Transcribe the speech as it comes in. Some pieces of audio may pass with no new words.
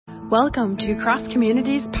Welcome to Cross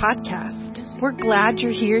Communities Podcast. We're glad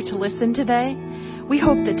you're here to listen today. We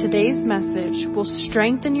hope that today's message will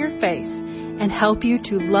strengthen your faith and help you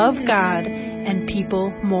to love God and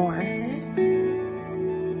people more.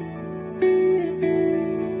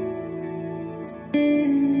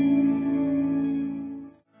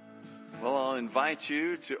 Well, I'll invite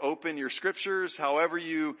you to open your scriptures however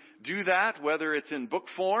you do that, whether it's in book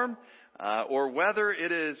form, or whether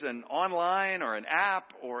it is an online or an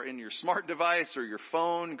app or in your smart device or your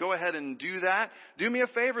phone. Go ahead and do that. Do me a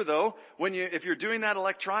favor though, if you're doing that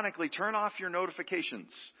electronically, turn off your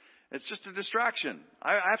notifications. It's just a distraction.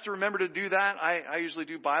 I have to remember to do that. I usually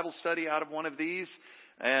do Bible study out of one of these,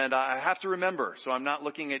 and I have to remember, so I'm not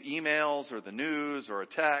looking at emails or the news or a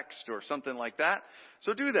text or something like that.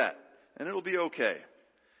 So do that, and it'll be okay.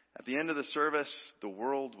 At the end of the service, the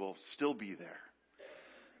world will still be there.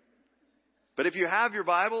 But if you have your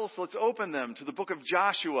Bibles, let's open them to the book of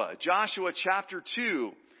Joshua, Joshua chapter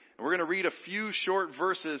 2. And we're going to read a few short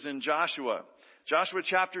verses in Joshua. Joshua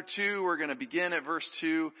chapter 2, we're going to begin at verse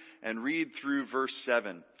 2 and read through verse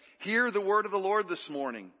 7. Hear the word of the Lord this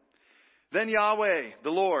morning. Then Yahweh,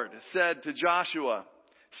 the Lord, said to Joshua,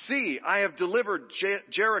 "See, I have delivered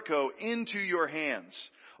Jericho into your hands,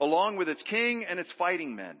 along with its king and its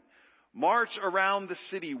fighting men. March around the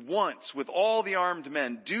city once with all the armed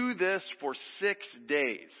men. Do this for 6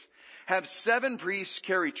 days. Have 7 priests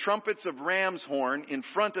carry trumpets of ram's horn in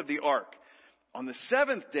front of the ark. On the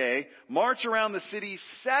 7th day, march around the city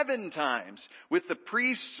 7 times with the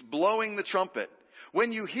priests blowing the trumpet.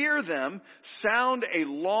 When you hear them sound a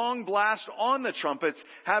long blast on the trumpets,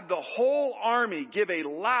 have the whole army give a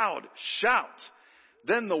loud shout.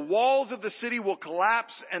 Then the walls of the city will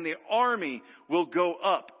collapse and the army will go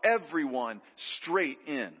up, everyone straight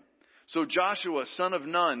in." So Joshua, son of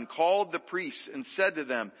Nun, called the priests and said to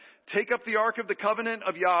them, "Take up the ark of the covenant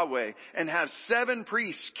of Yahweh and have 7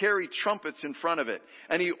 priests carry trumpets in front of it."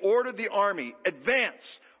 And he ordered the army,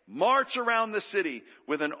 "Advance, march around the city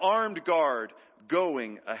with an armed guard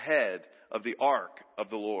going ahead of the ark of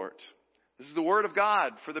the Lord." This is the word of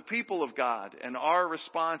God for the people of God. And our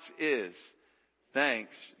response is,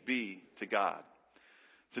 thanks be to God.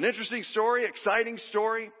 It's an interesting story, exciting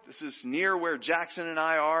story. This is near where Jackson and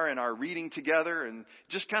I are in our reading together, and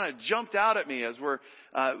just kind of jumped out at me as we're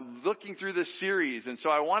looking through this series. And so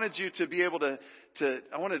I wanted you to be able to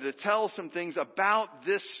I wanted to tell some things about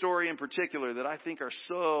this story in particular that I think are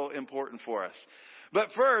so important for us.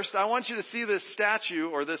 But first, I want you to see this statue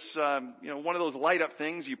or this, one of those light up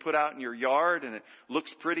things you put out in your yard, and it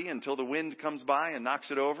looks pretty until the wind comes by and knocks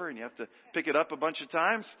it over and you have to pick it up a bunch of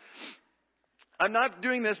times. I'm not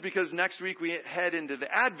doing this because next week we head into the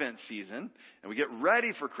Advent season and we get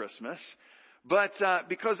ready for Christmas. But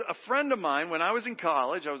because a friend of mine, when I was in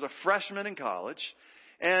college, I was a freshman in college,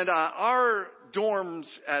 and our dorms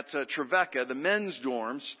at Trevecca, the men's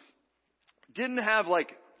dorms, didn't have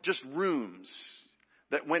just rooms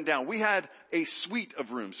that went down. We had a suite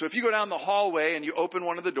of rooms. So if you go down the hallway and you open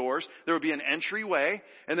one of the doors, there would be an entryway,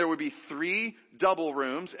 and there would be 3 double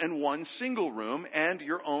rooms and 1 single room, and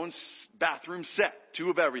your own bathroom set. 2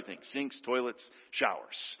 of everything: sinks, toilets,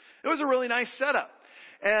 showers. It was a really nice setup.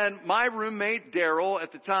 And my roommate, Daryl,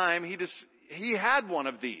 at the time, he had one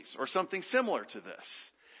of these or something similar to this.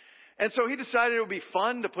 And so he decided it would be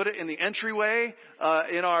fun to put it in the entryway,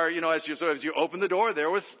 in our, as you open the door, there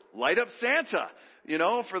was light up Santa,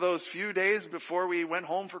 for those few days before we went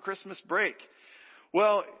home for Christmas break.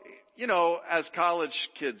 Well, as college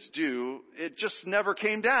kids do, it just never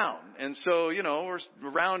came down. And so, we're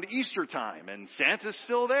around Easter time and Santa's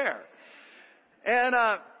still there. And,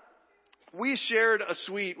 we shared a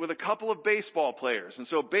suite with a couple of baseball players. And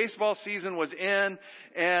so baseball season was in,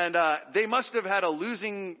 and they must have had a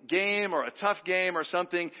losing game or a tough game or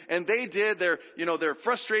something. And they did their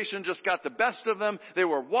frustration just got the best of them. They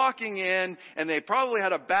were walking in, and they probably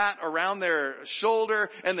had a bat around their shoulder,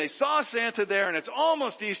 and they saw Santa there, and it's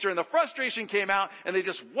almost Easter, and the frustration came out, and they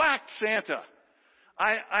just whacked Santa.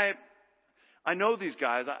 I know these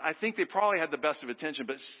guys. I think they probably had the best of attention,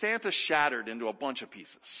 but Santa shattered into a bunch of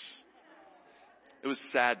pieces. It was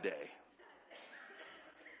a sad day.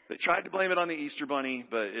 They tried to blame it on the Easter Bunny,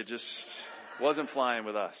 but it just wasn't flying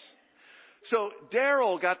with us. So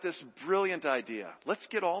Daryl got this brilliant idea. Let's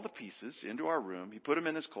get all the pieces into our room. He put them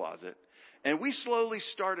in his closet, and we slowly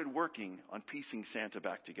started working on piecing Santa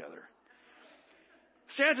back together.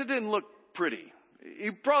 Santa didn't look pretty.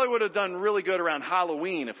 He probably would have done really good around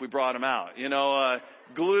Halloween if we brought him out.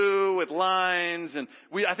 Glue with lines, and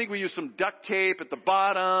I think we used some duct tape at the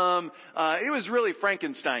bottom. It was really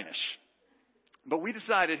Frankensteinish. But we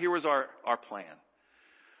decided here was our plan.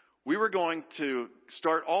 we were going to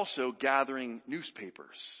start also gathering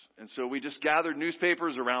newspapers. And so we just gathered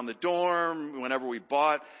newspapers around the dorm. Whenever we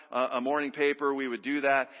bought a morning paper, we would do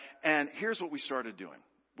that. And here's what we started doing.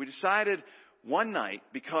 We decided one night,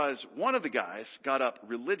 because one of the guys got up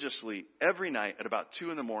religiously every night at about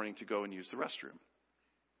 2 a.m. to go and use the restroom.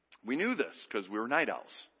 We knew this because we were night owls.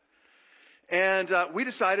 And we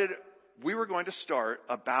decided we were going to start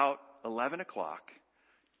about 11 o'clock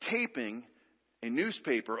taping a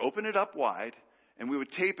newspaper, open it up wide, and we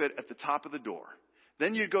would tape it at the top of the door.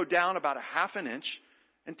 Then you'd go down about a half an inch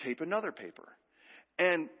and tape another paper.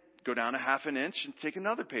 And go down a half an inch and take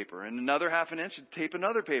another paper, and another half an inch and tape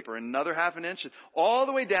another paper, and another half an inch, all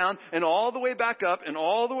the way down, and all the way back up, and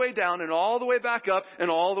all the way down, and all the way back up,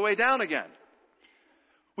 and all the way down again.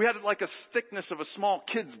 We had like a thickness of a small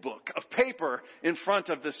kid's book of paper in front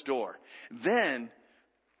of this door. Then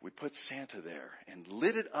we put Santa there and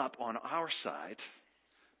lit it up on our side,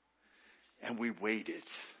 and we waited.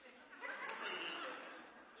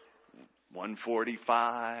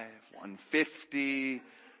 1:45, 1:50,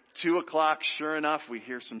 2 o'clock, sure enough, we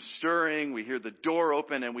hear some stirring, we hear the door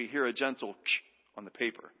open, and we hear a gentle on the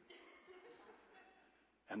paper.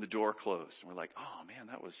 And the door closed. And we're like, oh man,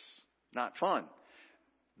 that was not fun.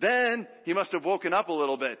 Then he must have woken up a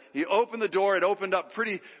little bit. He opened the door, it opened up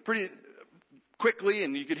pretty quickly,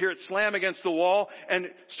 and you could hear it slam against the wall, and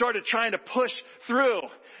started trying to push through.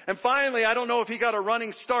 And finally, I don't know if he got a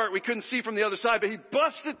running start. We couldn't see from the other side, but he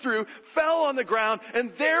busted through, fell on the ground,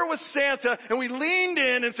 and there was Santa, and we leaned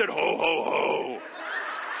in and said, ho, ho, ho.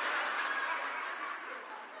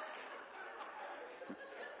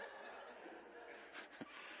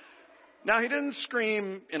 Now, he didn't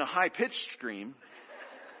scream in a high-pitched scream,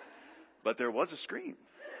 but there was a scream.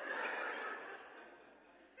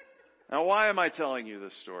 Now, why am I telling you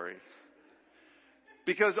this story?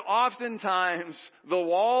 Because oftentimes the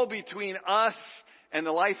wall between us and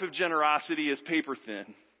the life of generosity is paper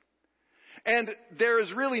thin. And there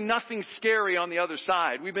is really nothing scary on the other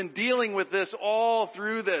side. We've been dealing with this all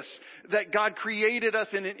through this, that God created us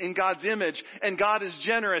in God's image, and God is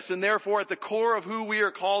generous, and therefore at the core of who we are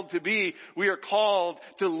called to be, we are called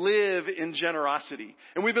to live in generosity.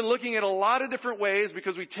 And we've been looking at a lot of different ways,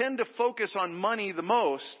 because we tend to focus on money the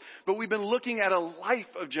most, but we've been looking at a life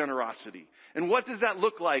of generosity. And what does that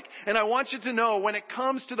look like? And I want you to know, when it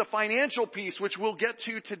comes to the financial piece, which we'll get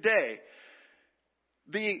to today,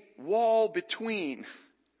 the wall between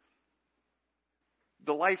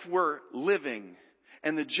the life we're living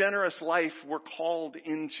and the generous life we're called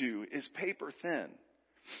into is paper thin.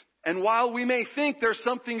 And while we may think there's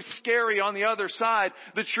something scary on the other side,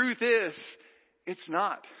 the truth is, it's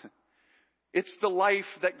not. It's the life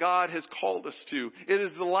that God has called us to. It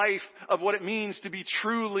is the life of what it means to be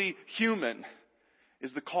truly human,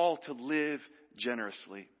 is the call to live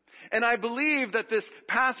generously. And I believe that this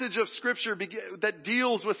passage of Scripture that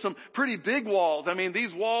deals with some pretty big walls. I mean,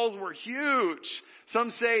 these walls were huge.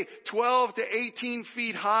 Some say 12 to 18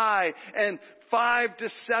 feet high and 5 to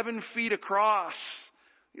 7 feet across.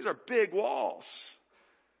 These are big walls.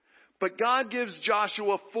 But God gives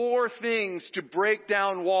Joshua 4 things to break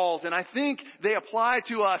down walls. And I think they apply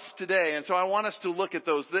to us today. And so I want us to look at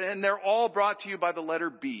those. And they're all brought to you by the letter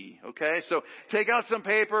B. Okay? So take out some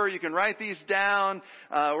paper. You can write these down.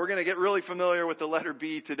 We're going to get really familiar with the letter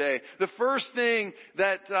B today. The first thing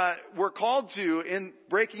that we're called to in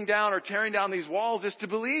breaking down or tearing down these walls is to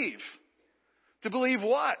believe. To believe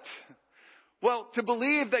what? Well, to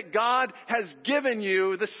believe that God has given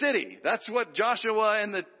you the city. That's what Joshua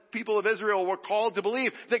and the people of Israel were called to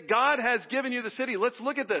believe, that God has given you the city. Let's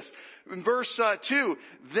look at this. In verse 2,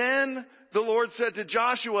 then the Lord said to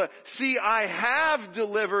Joshua, see, I have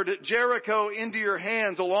delivered Jericho into your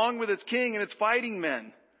hands, along with its king and its fighting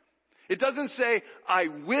men. It doesn't say, I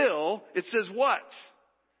will. It says what?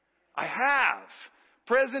 I have.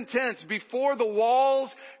 Present tense, before the walls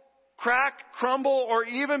crack, crumble, or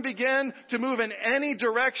even begin to move in any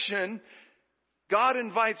direction, God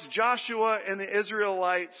invites Joshua and the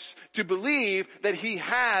Israelites to believe that He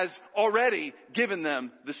has already given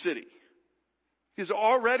them the city. He's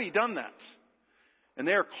already done that. And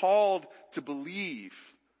they are called to believe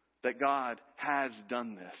that God has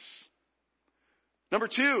done this. Number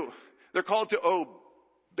 2, they're called to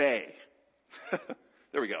obey.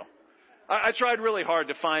 There we go. I tried really hard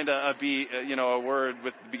to find a B, a word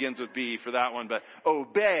that begins with B for that one, but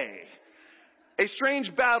obey. A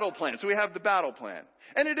strange battle plan. So we have the battle plan.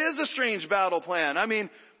 And it is a strange battle plan. I mean,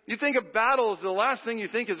 you think of battles, the last thing you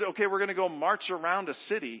think is, okay, we're going to go march around a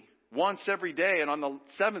city once every day, and on the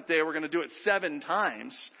 7th day we're going to do it 7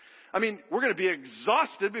 times. I mean, we're going to be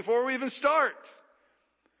exhausted before we even start.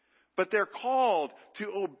 But they're called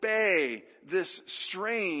to obey this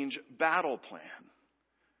strange battle plan.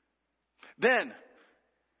 Then,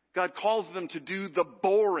 God calls them to do the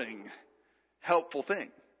boring, helpful thing.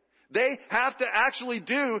 They have to actually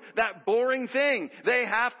do that boring thing. They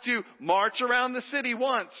have to march around the city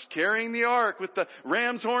once, carrying the ark with the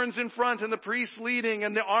ram's horns in front and the priests leading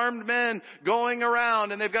and the armed men going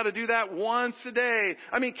around. And they've got to do that once a day.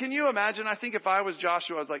 I mean, can you imagine? I think if I was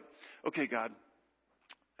Joshua, I was like, okay, God,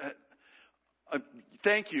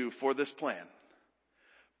 thank you for this plan.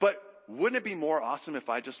 But wouldn't it be more awesome if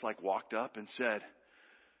I just walked up and said,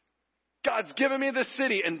 God's given me this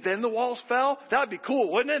city, and then the walls fell? That would be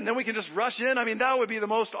cool, wouldn't it? And then we can just rush in. I mean, that would be the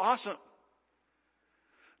most awesome.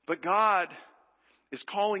 But God is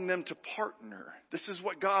calling them to partner. This is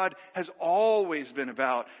what God has always been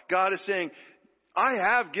about. God is saying, I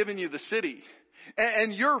have given you the city.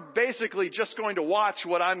 And you're basically just going to watch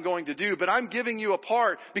what I'm going to do. But I'm giving you a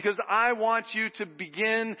part because I want you to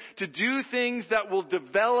begin to do things that will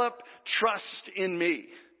develop trust in me.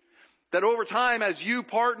 That over time, as you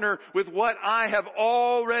partner with what I have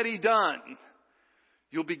already done,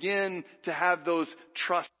 you'll begin to have those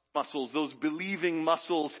trust muscles, those believing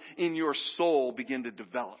muscles in your soul begin to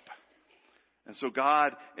develop. And so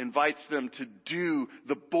God invites them to do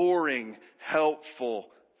the boring, helpful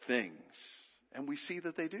things. And we see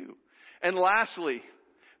that they do. And lastly,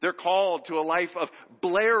 they're called to a life of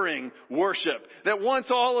blaring worship. That once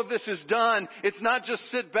all of this is done, it's not just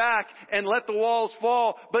sit back and let the walls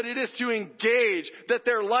fall, but it is to engage. That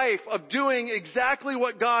their life of doing exactly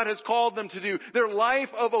what God has called them to do, their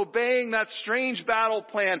life of obeying that strange battle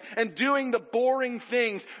plan and doing the boring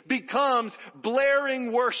things becomes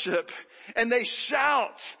blaring worship. And they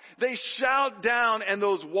shout down, and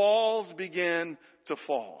those walls begin to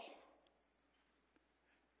fall.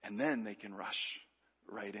 And then they can rush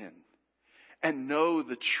right in and know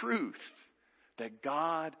the truth that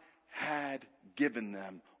God had given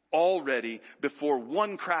them already before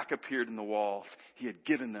one crack appeared in the walls. He had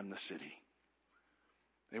given them the city.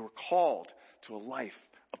 They were called to a life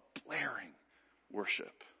of blaring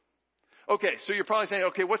worship. Okay, so you're probably saying,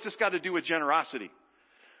 okay, what's this got to do with generosity?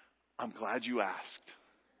 I'm glad you asked.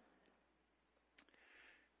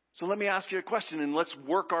 So let me ask you a question, and let's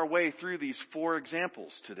work our way through these 4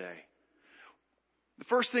 examples today. The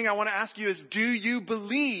first thing I want to ask you is, do you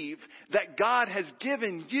believe that God has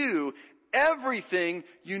given you everything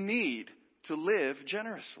you need to live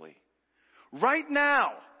generously? Right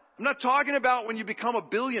now. I'm not talking about when you become a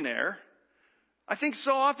billionaire. I think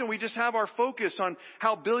so often we just have our focus on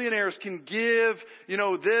how billionaires can give,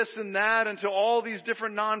 this and that and to all these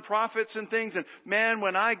different nonprofits and things. And man,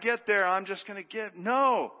 when I get there, I'm just going to give.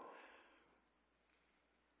 No.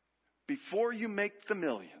 Before you make the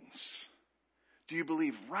millions, do you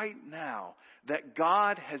believe right now that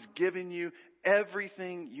God has given you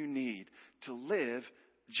everything you need to live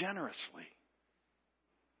generously?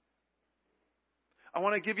 I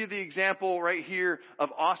want to give you the example right here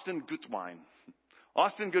of Austin Goodwine.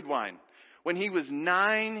 Austin Goodwine, when he was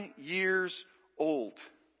 9 years old,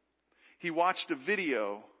 he watched a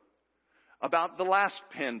video about the last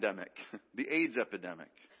pandemic, the AIDS epidemic,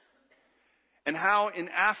 and how in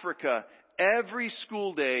Africa, every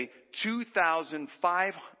school day,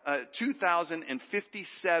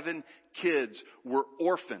 2,057 kids were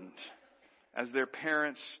orphaned as their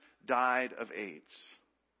parents died of AIDS.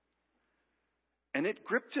 And it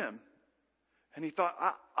gripped him. And he thought,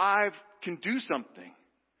 I can do something.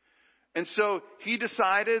 And so he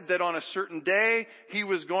decided that on a certain day, he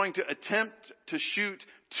was going to attempt to shoot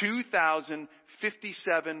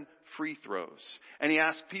 2,057 free throws. And he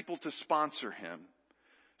asked people to sponsor him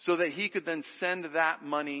so that he could then send that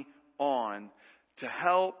money on to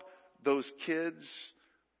help those kids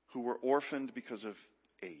who were orphaned because of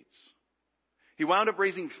AIDS. He wound up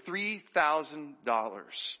raising $3,000.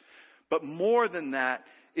 But more than that,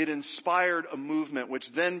 it inspired a movement which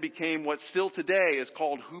then became what still today is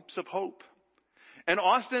called Hoops of Hope. And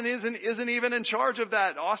Austin isn't even in charge of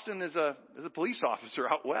that. Austin is a police officer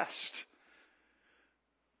out west.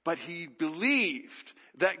 But he believed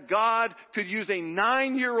that God could use a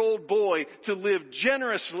 9-year-old boy to live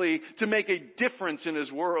generously to make a difference in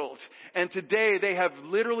his world. And today they have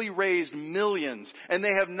literally raised millions. And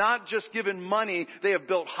they have not just given money. They have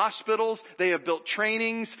built hospitals. They have built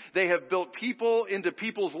trainings. They have built people into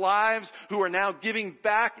people's lives who are now giving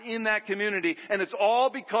back in that community. And it's all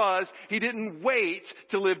because he didn't wait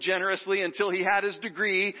to live generously until he had his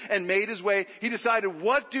degree and made his way. He decided,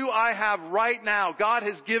 what do I have right now? God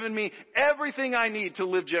has given me everything I need to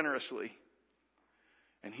live generously.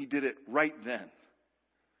 And he did it right then.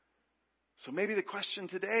 So maybe the question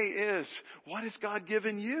today is, what has God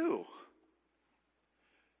given you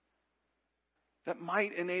that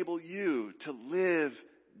might enable you to live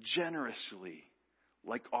generously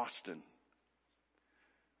like Austin?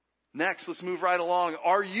 Next, let's move right along.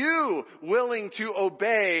 Are you willing to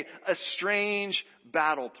obey a strange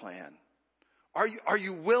battle plan? Are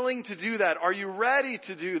you willing to do that? Are you ready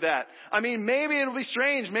to do that? I mean, maybe it'll be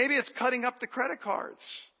strange. Maybe it's cutting up the credit cards.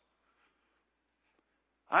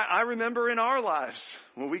 I remember in our lives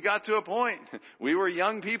when we got to a point, we were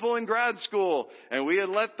young people in grad school and we had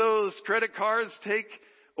let those credit cards take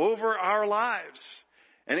over our lives.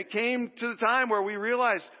 And it came to the time where we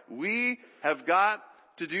realized we have got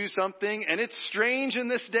to do something, and it's strange in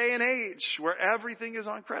this day and age where everything is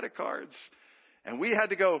on credit cards. And we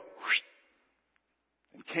had to go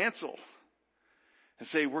and cancel and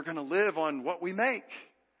say we're going to live on what we make.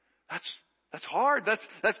 That's hard. That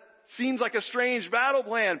seems like a strange battle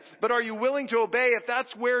plan. But are you willing to obey if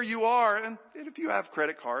that's where you are? And if you have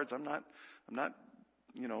credit cards, I'm not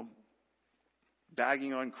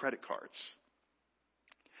bagging on credit cards.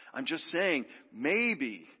 I'm just saying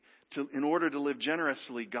maybe in order to live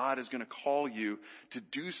generously, God is going to call you to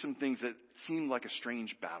do some things that seem like a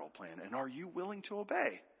strange battle plan. And are you willing to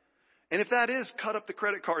obey? And if that is cut up the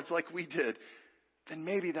credit cards like we did, then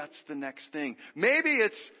maybe that's the next thing. Maybe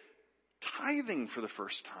it's tithing for the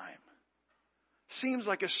first time. Seems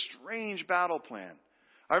like a strange battle plan.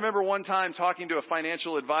 I remember one time talking to a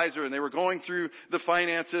financial advisor, and they were going through the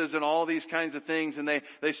finances and all these kinds of things, and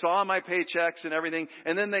they saw my paychecks and everything,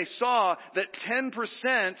 and then they saw that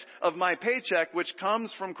 10% of my paycheck, which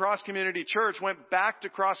comes from Cross Community Church, went back to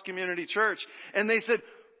Cross Community Church. And they said,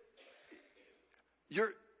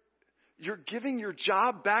 You're giving your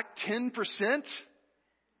job back 10%?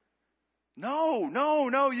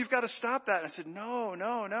 No, you've got to stop that. And I said,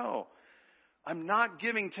 no. I'm not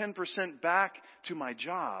giving 10% back to my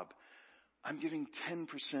job. I'm giving 10%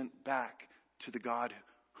 back to the God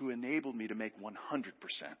who enabled me to make 100%.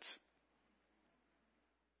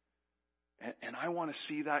 And I want to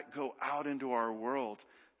see that go out into our world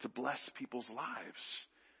to bless people's lives.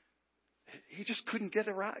 He just couldn't get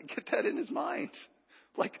that in his mind.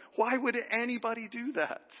 Like, why would anybody do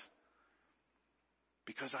that?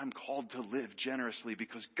 Because I'm called to live generously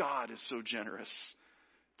because God is so generous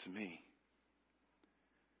to me.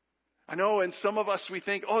 I know, and some of us, we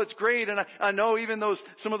think, oh, it's great. And I know even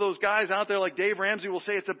some of those guys out there like Dave Ramsey will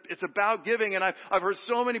say it's about giving. And I've heard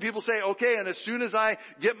so many people say, okay, and as soon as I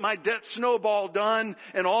get my debt snowball done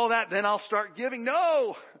and all that, then I'll start giving.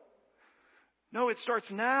 No, it starts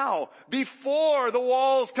now. Before the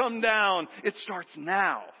walls come down, it starts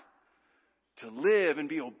now. To live and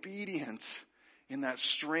be obedient in that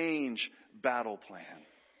strange battle plan.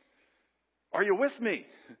 Are you with me?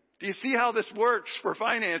 Do you see how this works for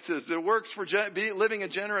finances? It works for living a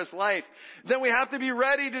generous life. Then we have to be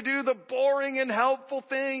ready to do the boring and helpful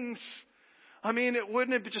things. I mean,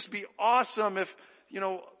 wouldn't it just be awesome if,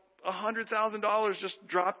 $100,000 just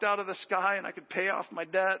dropped out of the sky and I could pay off my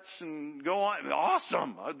debts and go on?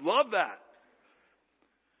 Awesome. I'd love that.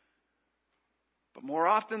 But more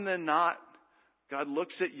often than not, God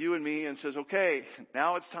looks at you and me and says, okay,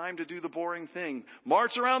 now it's time to do the boring thing.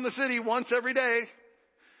 March around the city once every day.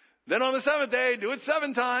 Then on the seventh day, do it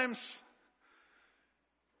 7 times.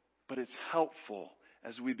 But it's helpful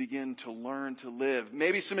as we begin to learn to live.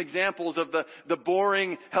 Maybe some examples of the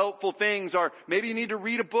boring, helpful things are maybe you need to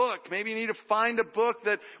read a book. Maybe you need to find a book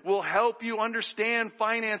that will help you understand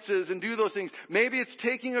finances and do those things. Maybe it's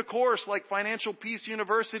taking a course like Financial Peace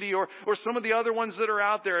University or some of the other ones that are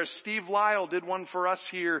out there. Steve Lyle did one for us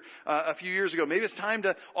here a few years ago. Maybe it's time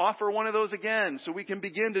to offer one of those again so we can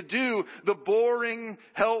begin to do the boring,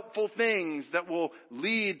 helpful things that will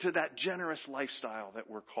lead to that generous lifestyle that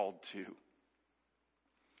we're called to.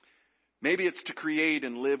 Maybe it's to create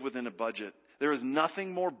and live within a budget. There is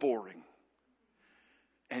nothing more boring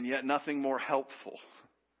and yet nothing more helpful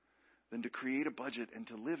than to create a budget and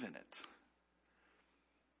to live in it.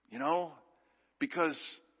 Because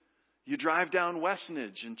you drive down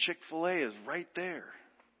Westnedge and Chick-fil-A is right there.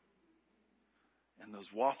 And those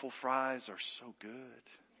waffle fries are so good.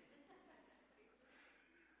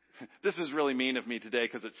 This is really mean of me today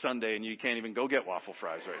because it's Sunday and you can't even go get waffle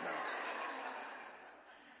fries right now.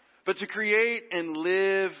 But to create and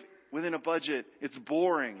live within a budget, it's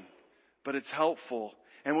boring, but it's helpful.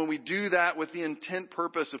 And when we do that with the intent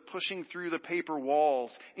purpose of pushing through the paper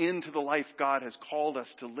walls into the life God has called us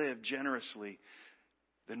to live generously,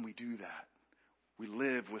 then we do that. We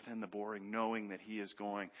live within the boring, knowing that He is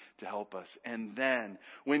going to help us. And then,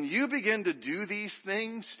 when you begin to do these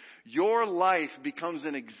things, your life becomes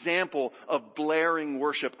an example of blaring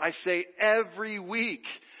worship. I say every week,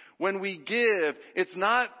 when we give, it's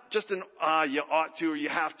not just you ought to, or you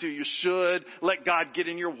have to, you should, let God get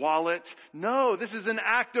in your wallet. No, this is an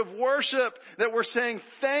act of worship that we're saying,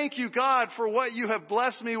 thank you, God, for what you have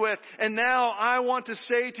blessed me with. And now I want to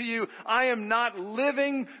say to you, I am not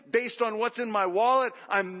living based on what's in my wallet.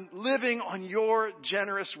 I'm living on your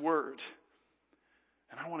generous word.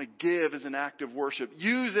 And I want to give as an act of worship.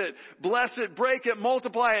 Use it, bless it, break it,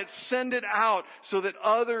 multiply it, send it out so that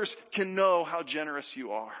others can know how generous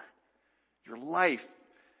you are. Your life,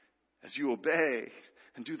 as you obey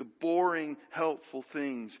and do the boring, helpful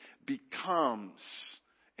things, becomes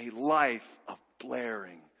a life of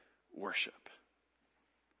blaring worship.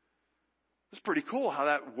 It's pretty cool how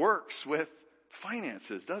that works with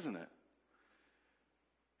finances, doesn't it?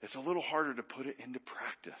 It's a little harder to put it into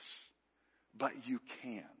practice, but you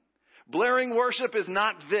can. Blaring worship is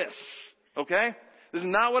not this, okay? This is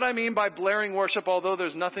not what I mean by blaring worship, although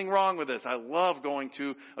there's nothing wrong with this. I love going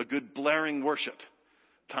to a good blaring worship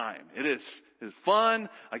time. It is fun.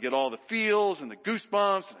 I get all the feels and the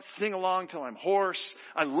goosebumps, and I sing along till I'm hoarse.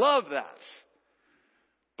 I love that.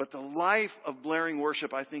 But the life of blaring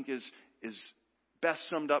worship, I think, is best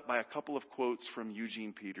summed up by a couple of quotes from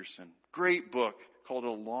Eugene Peterson. Great book called A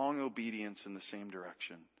Long Obedience in the Same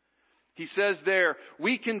Direction. He says there,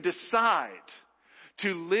 we can decide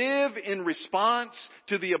to live in response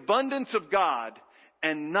to the abundance of God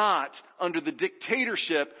and not under the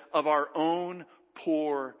dictatorship of our own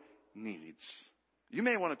poor needs. You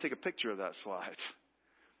may want to take a picture of that slide.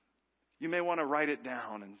 You may want to write it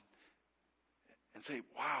down and say,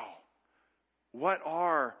 wow, what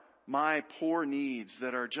are my poor needs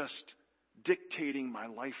that are just dictating my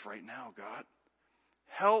life right now, God?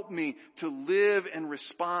 Help me to live in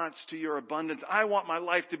response to your abundance. I want my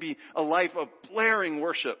life to be a life of blaring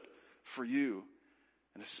worship for you.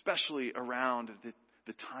 And especially around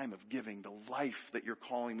the time of giving, the life that you're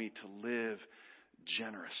calling me to live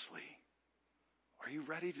generously. Are you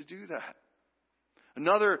ready to do that?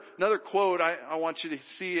 Another quote I want you to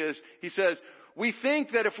see is, he says, we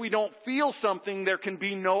think that if we don't feel something, there can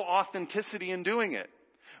be no authenticity in doing it.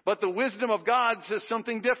 But the wisdom of God says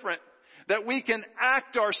something different. That we can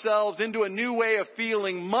act ourselves into a new way of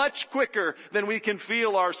feeling much quicker than we can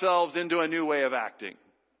feel ourselves into a new way of acting.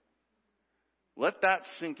 Let that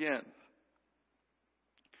sink in.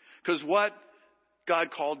 Because what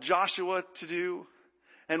God called Joshua to do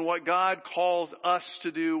and what God calls us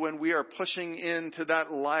to do when we are pushing into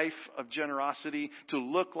that life of generosity to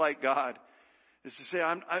look like God is to say,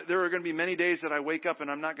 there are going to be many days that I wake up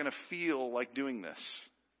and I'm not going to feel like doing this.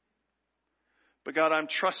 But God, I'm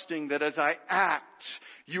trusting that as I act,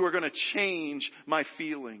 you are going to change my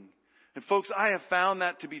feeling. And folks, I have found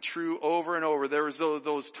that to be true over and over. There was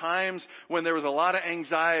those times when there was a lot of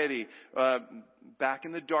anxiety back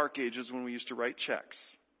in the dark ages when we used to write checks.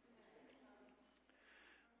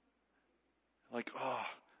 Like,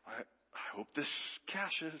 I hope this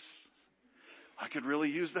cashes. I could really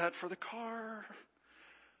use that for the car.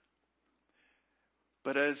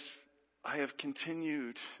 But as I have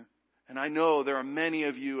continued, and I know there are many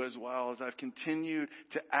of you as well, as I've continued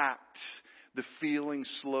to act, the feeling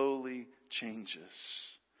slowly changes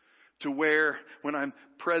to where when I'm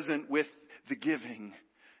present with the giving,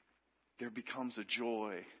 there becomes a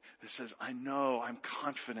joy that says, I know, I'm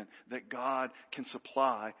confident that God can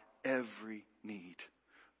supply every need.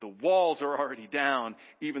 The walls are already down,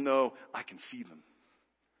 even though I can see them.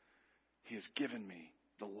 He has given me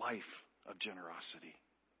the life of generosity.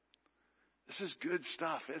 This is good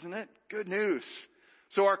stuff, isn't it? Good news.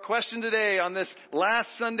 So our question today on this last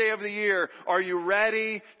Sunday of the year, are you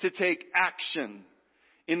ready to take action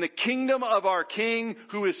in the kingdom of our King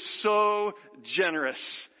who is so generous?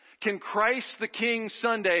 Can Christ the King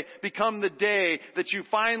Sunday become the day that you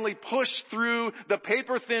finally push through the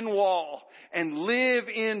paper-thin wall and live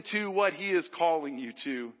into what He is calling you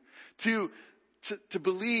to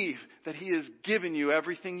believe that He has given you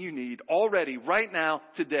everything you need already, right now,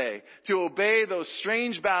 today, to obey those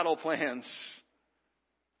strange battle plans,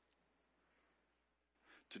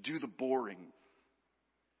 to do the boring,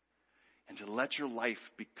 and to let your life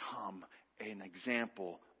become an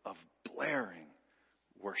example of blaring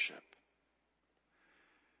worship.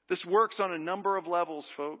 This works on a number of levels,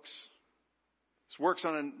 folks. This works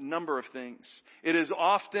on a number of things. It is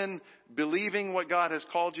often believing what God has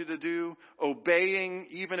called you to do, obeying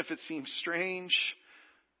even if it seems strange,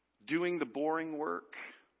 doing the boring work,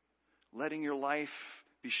 letting your life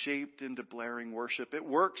be shaped into blaring worship. It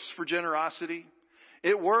works for generosity.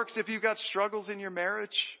 It works if you've got struggles in your marriage.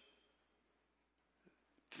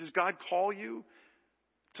 Does God call you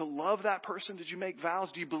to love that person? Did you make vows?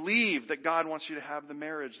 Do you believe that God wants you to have the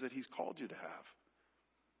marriage that He's called you to have?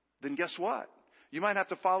 Then guess what? You might have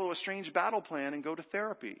to follow a strange battle plan and go to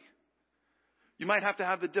therapy. You might have to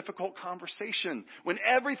have the difficult conversation when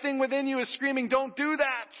everything within you is screaming, don't do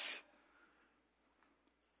that.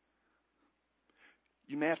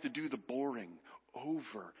 You may have to do the boring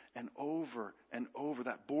over and over and over,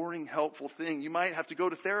 that boring, helpful thing. You might have to go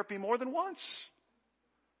to therapy more than once.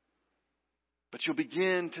 But you'll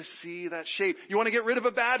begin to see that shape. You want to get rid of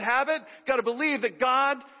a bad habit? Got to believe that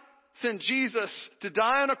God sent Jesus to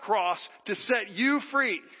die on a cross to set you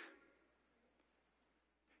free.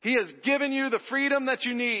 He has given you the freedom that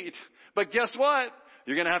you need. But guess what?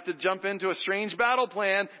 You're going to have to jump into a strange battle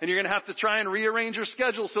plan, and you're going to have to try and rearrange your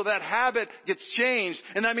schedule so that habit gets changed.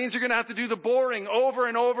 And that means you're going to have to do the boring over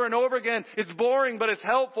and over and over again. It's boring, but it's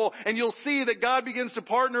helpful. And you'll see that God begins to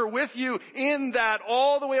partner with you in that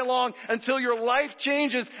all the way along until your life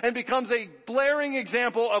changes and becomes a blaring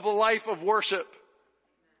example of a life of worship.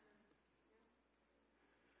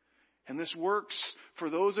 And this works for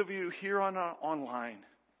those of you here online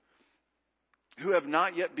who have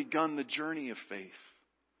not yet begun the journey of faith.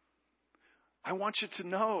 I want you to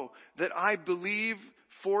know that I believe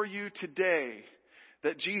for you today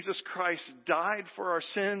that Jesus Christ died for our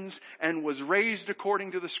sins and was raised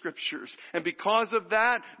according to the Scriptures. And because of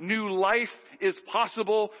that, new life is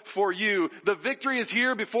possible for you. The victory is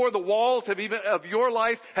here before the walls of your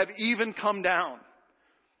life have even come down.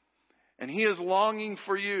 And He is longing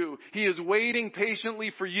for you. He is waiting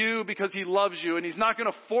patiently for you because He loves you. And He's not going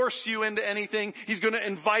to force you into anything. He's going to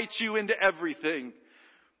invite you into everything.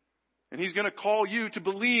 And He's going to call you to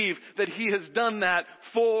believe that He has done that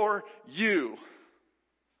for you.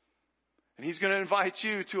 And He's going to invite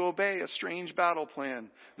you to obey a strange battle plan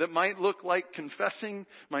that might look like confessing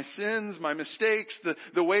my sins, my mistakes,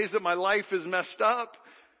 the ways that my life is messed up.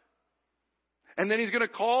 And then He's going to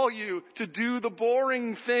call you to do the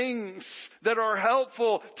boring things that are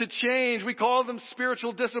helpful to change. We call them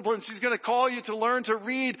spiritual disciplines. He's going to call you to learn to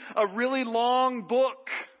read a really long book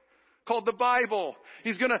called the Bible.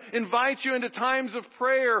 He's going to invite you into times of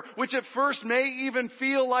prayer, which at first may even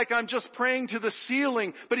feel like I'm just praying to the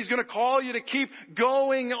ceiling, but He's going to call you to keep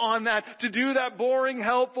going on that, to do that boring,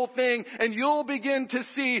 helpful thing, and you'll begin to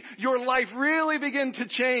see your life really begin to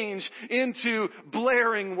change into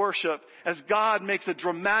blaring worship as God makes a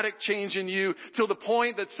dramatic change in you till the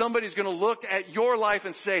point that somebody's going to look at your life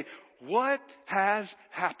and say, what has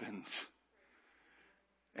happened?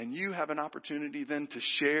 And you have an opportunity then to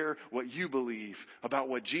share what you believe about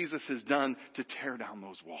what Jesus has done to tear down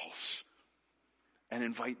those walls. And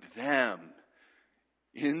invite them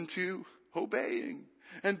into obeying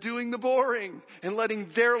and doing the boring and letting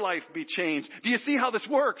their life be changed. Do you see how this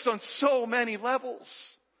works on so many levels?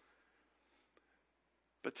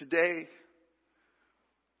 But today,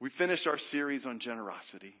 we finished our series on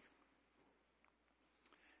generosity.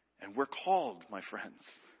 And we're called, my friends.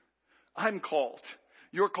 I'm called.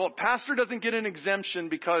 You're called. Pastor doesn't get an exemption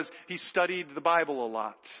because he studied the Bible a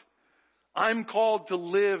lot. I'm called to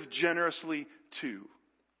live generously too.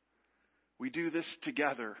 We do this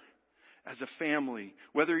together as a family.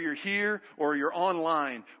 Whether you're here or you're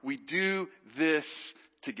online, we do this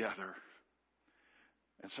together.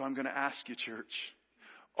 And so I'm going to ask you, church,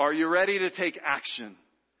 are you ready to take action?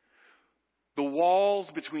 The walls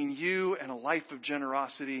between you and a life of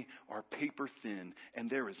generosity are paper thin, and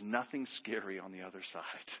there is nothing scary on the other side.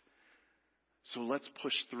 So let's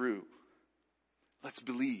push through. Let's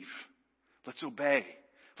believe. Let's obey.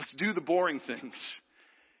 Let's do the boring things.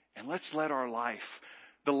 And let's let our life,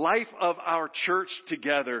 the life of our church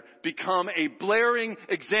together, become a blaring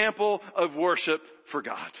example of worship for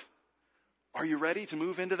God. Are you ready to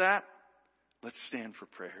move into that? Let's stand for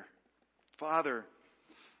prayer. Father,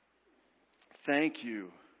 thank you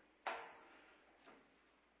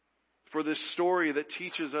for this story that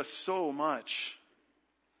teaches us so much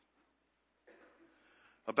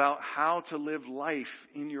about how to live life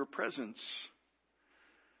in your presence.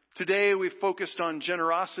 Today we've focused on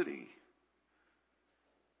generosity,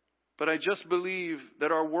 but I just believe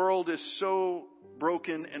that our world is so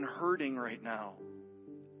broken and hurting right now,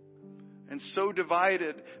 and so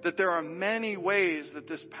divided that there are many ways that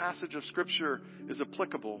this passage of Scripture is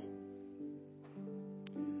applicable.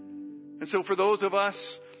 And so for those of us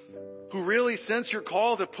who really sense your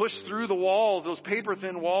call to push through the walls, those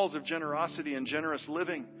paper-thin walls of generosity and generous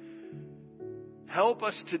living, help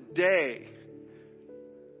us today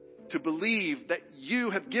to believe that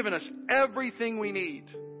you have given us everything we need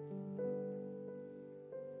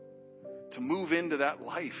to move into that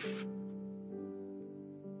life.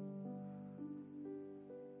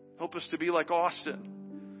 Help us to be like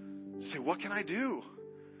Austin. Say, what can I do?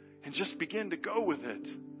 And just begin to go with it.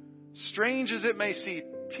 Strange as it may seem,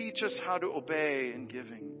 teach us how to obey in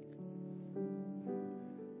giving.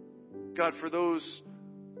 God, for those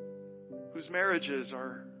whose marriages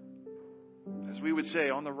are, as we would say,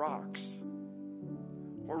 on the rocks,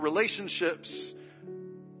 or relationships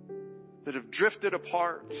that have drifted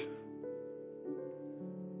apart,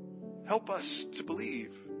 help us to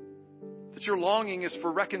believe that your longing is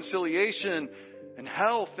for reconciliation and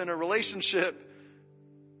health in a relationship.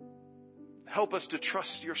 Help us to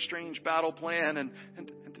trust your strange battle plan and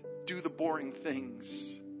to do the boring things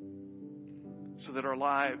so that our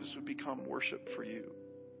lives would become worship for you,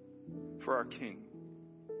 for our King.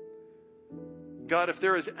 God, if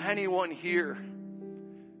there is anyone here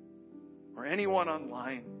or anyone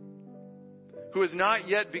online who has not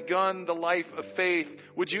yet begun the life of faith,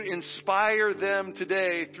 would you inspire them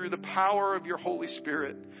today through the power of your Holy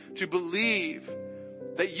Spirit to believe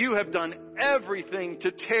that you have done everything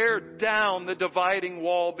to tear down the dividing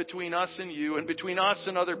wall between us and you and between us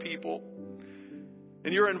and other people.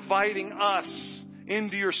 And you're inviting us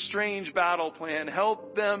into your strange battle plan.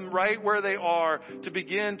 Help them right where they are to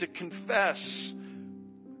begin to confess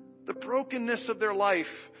the brokenness of their life,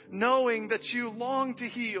 knowing that you long to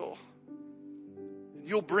heal.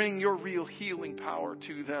 You'll bring your real healing power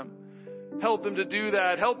to them. Help them to do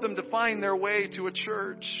that. Help them to find their way to a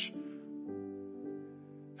church.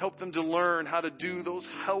 Help them to learn how to do those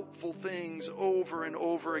helpful things over and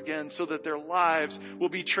over again so that their lives will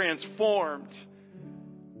be transformed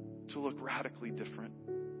to look radically different.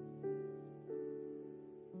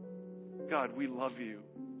 God, we love you.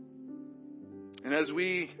 And as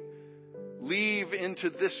we leave into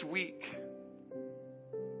this week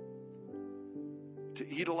to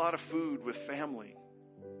eat a lot of food with family,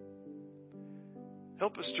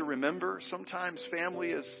 help us to remember sometimes family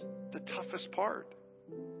is the toughest part.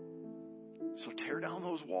 So tear down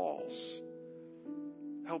those walls.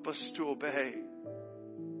 Help us to obey.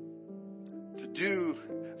 To do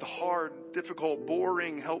the hard, difficult,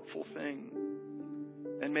 boring, helpful thing.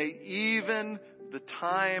 And may even the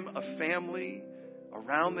time of family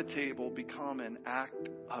around the table become an act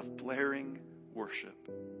of blaring worship.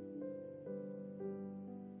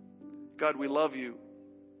 God, we love you.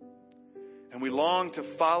 And we long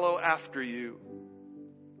to follow after you.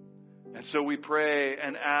 And so we pray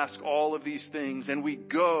and ask all of these things, and we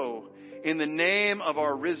go in the name of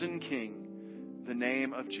our risen King, the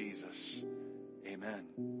name of Jesus. Amen.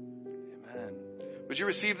 Amen. Would you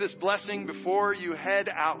receive this blessing before you head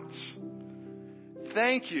out?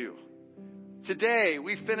 Thank you. Today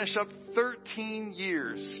we finish up 13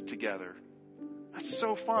 years together. That's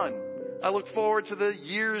so fun. I look forward to the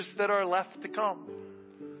years that are left to come.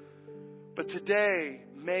 But today,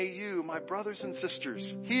 may you, my brothers and sisters,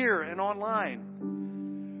 here and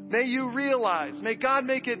online, may you realize, may God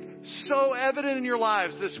make it so evident in your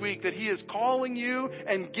lives this week that He is calling you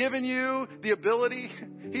and given you the ability.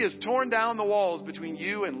 He has torn down the walls between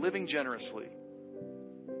you and living generously.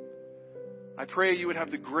 I pray you would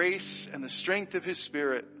have the grace and the strength of His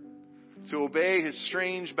Spirit to obey His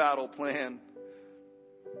strange battle plan.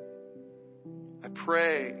 I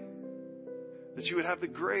pray that you would have the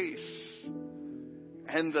grace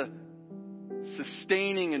and the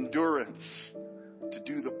sustaining endurance to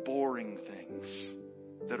do the boring things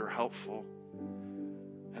that are helpful.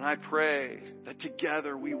 And I pray that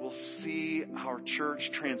together we will see our church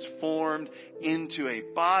transformed into a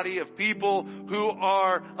body of people who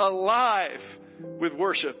are alive with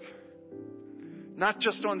worship. Not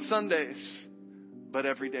just on Sundays, but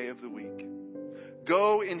every day of the week.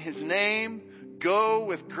 Go in His name. Go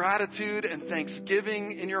with gratitude and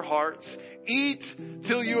thanksgiving in your hearts. Eat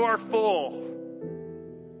till you are full.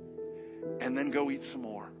 And then go eat some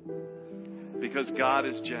more. Because God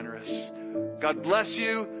is generous. God bless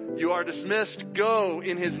you. You are dismissed. Go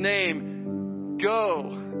in His name. Go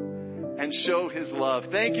and show His love.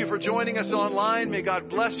 Thank you for joining us online. May God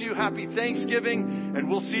bless you. Happy Thanksgiving. And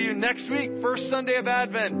we'll see you next week. First Sunday of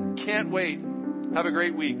Advent. Can't wait. Have a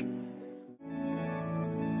great week.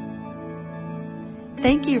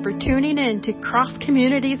 Thank you for tuning in to Cross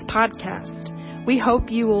Communities Podcast. We hope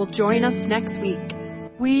you will join us next week.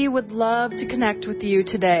 We would love to connect with you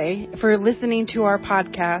today. For listening to our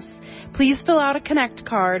podcast, please fill out a connect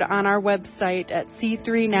card on our website at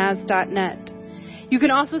c3nas.net. You can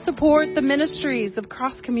also support the ministries of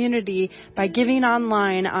Cross Community by giving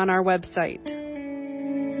online on our website.